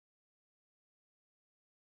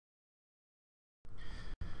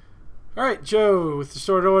Alright, Joe, with the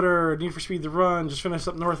Restored Order, Need for Speed The Run, just finished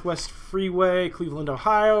up Northwest Freeway, Cleveland,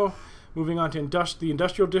 Ohio. Moving on to the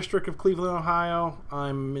Industrial District of Cleveland, Ohio.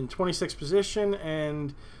 I'm in 26th position,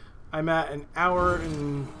 and I'm at 1 hour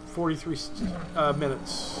and 43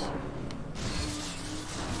 minutes.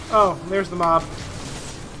 Oh, there's the mob.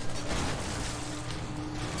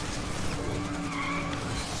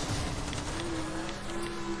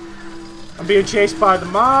 I'm being chased by the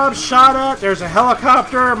mob, shot at, there's a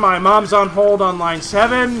helicopter, my mom's on hold on line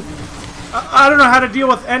 7. I don't know how to deal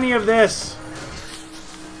with any of this.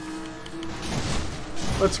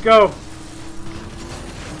 Let's go.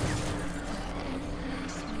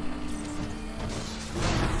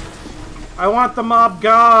 I want the mob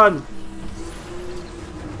gone.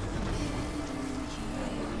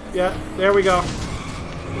 Yeah, there we go.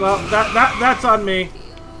 Well, that's on me.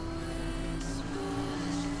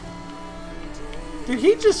 Did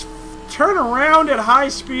he just turn around at high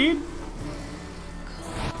speed?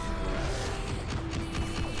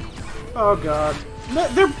 Oh god. No,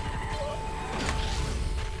 they're...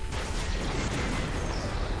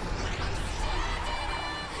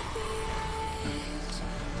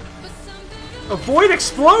 Avoid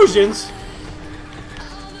explosions?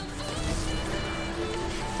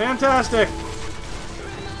 Fantastic.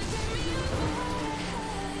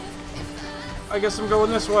 I guess I'm going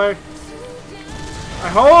this way. I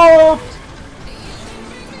hope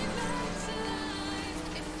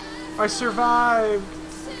I survived.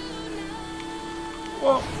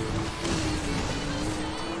 Whoa.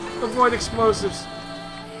 Avoid explosives.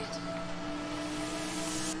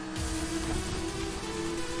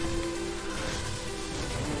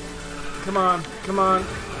 Come on, come on.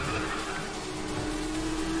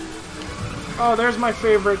 Oh, there's my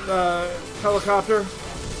favorite helicopter.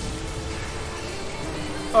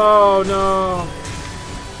 Oh no.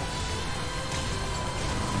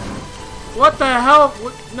 What the hell?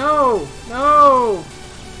 What? No! No!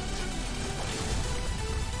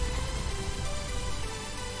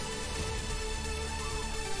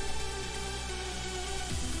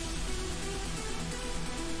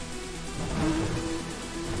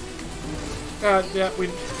 Yeah, we...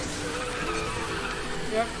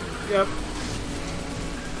 Yep.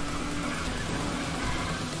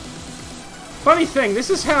 Funny thing, this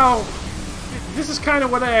is how... This is kind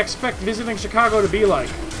of what I expect visiting Chicago to be like.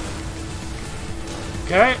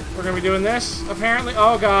 Okay, we're gonna be doing this, apparently.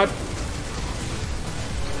 Oh god.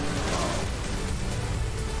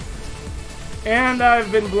 And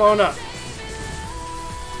I've been blown up.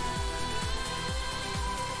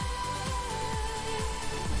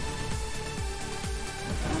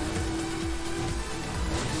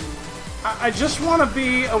 I just want to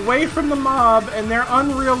be away from the mob and their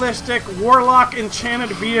unrealistic warlock enchanted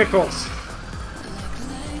vehicles.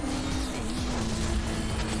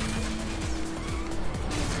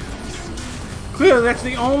 Clearly, that's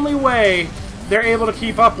the only way they're able to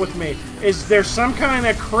keep up with me, is there's some kind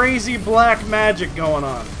of crazy black magic going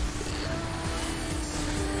on.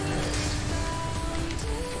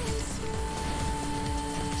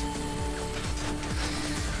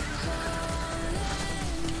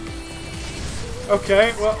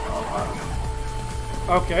 Okay, well...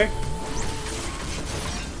 okay.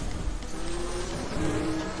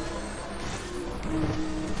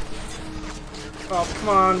 Oh, come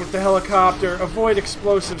on with the helicopter. Avoid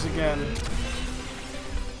explosives again.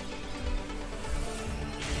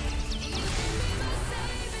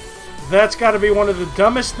 That's got to be one of the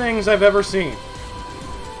dumbest things I've ever seen.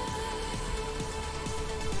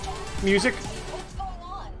 Music? What's going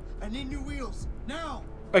on? I need new wheels. Now!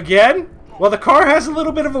 Again? Well, the car has a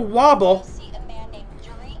little bit of a wobble. See a man named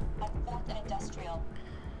Yuri at 4th and Industrial.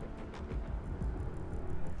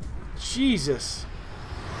 Jesus.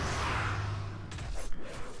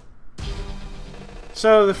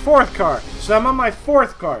 So the 4th car. So I'm on my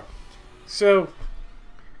 4th car. So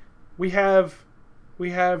we have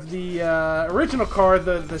the original car,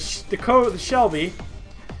 the Shelby.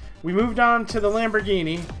 We moved on to the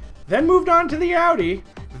Lamborghini, then moved on to the Audi,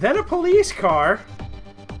 then a police car.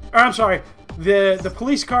 Or, I'm sorry, the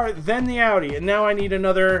police car, then the Audi, and now I need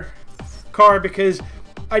another car because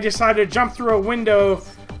I decided to jump through a window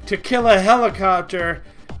to kill a helicopter,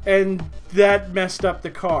 and that messed up the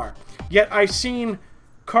car. Yet I've seen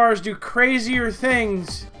cars do crazier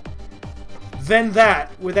things than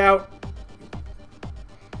that without...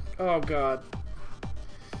 Oh god.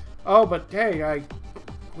 Oh, but hey, I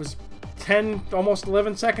was 10, almost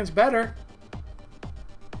 11 seconds better.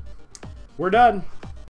 We're done.